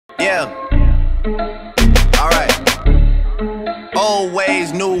Yeah. Alright. Old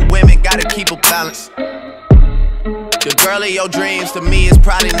ways, new women, gotta keep a balance. The girl of your dreams to me is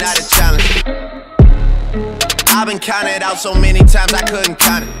probably not a challenge. I've been counted out so many times I couldn't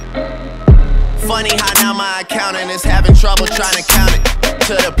count it. Funny how now my accountant is having trouble trying to count it.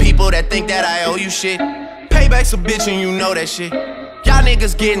 To the people that think that I owe you shit, payback's a bitch and you know that shit. Y'all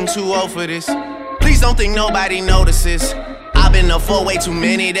niggas getting too old for this. Please don't think nobody notices. I've been up for way too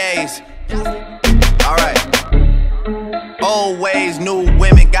many days. Alright. Old ways, new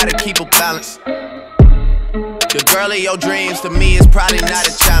women, gotta keep a balance. The girl of your dreams to me is probably not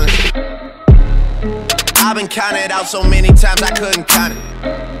a challenge. I've been counted out so many times I couldn't count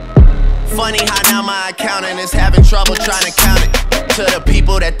it. Funny how now my accountant is having trouble trying to count it. To the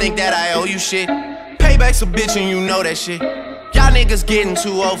people that think that I owe you shit, payback's a bitch and you know that shit. Y'all niggas getting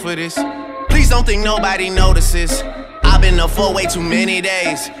too old for this. Please don't think nobody notices. I've been up for way too many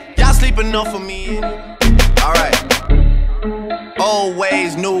days. Y'all sleep enough for me. Alright. Old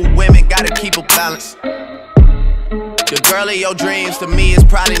ways, new women, gotta keep a balance. The girl of your dreams to me is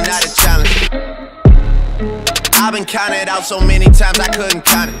probably not a challenge. I've been counted out so many times I couldn't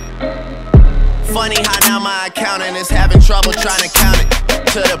count it. Funny how now my accountant is having trouble trying to count it.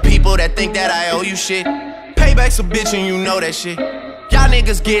 To the people that think that I owe you shit, payback's a bitch and you know that shit. Y'all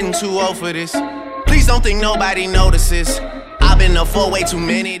niggas getting too old for this. Please don't think nobody notices. I've been up for way too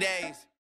many days.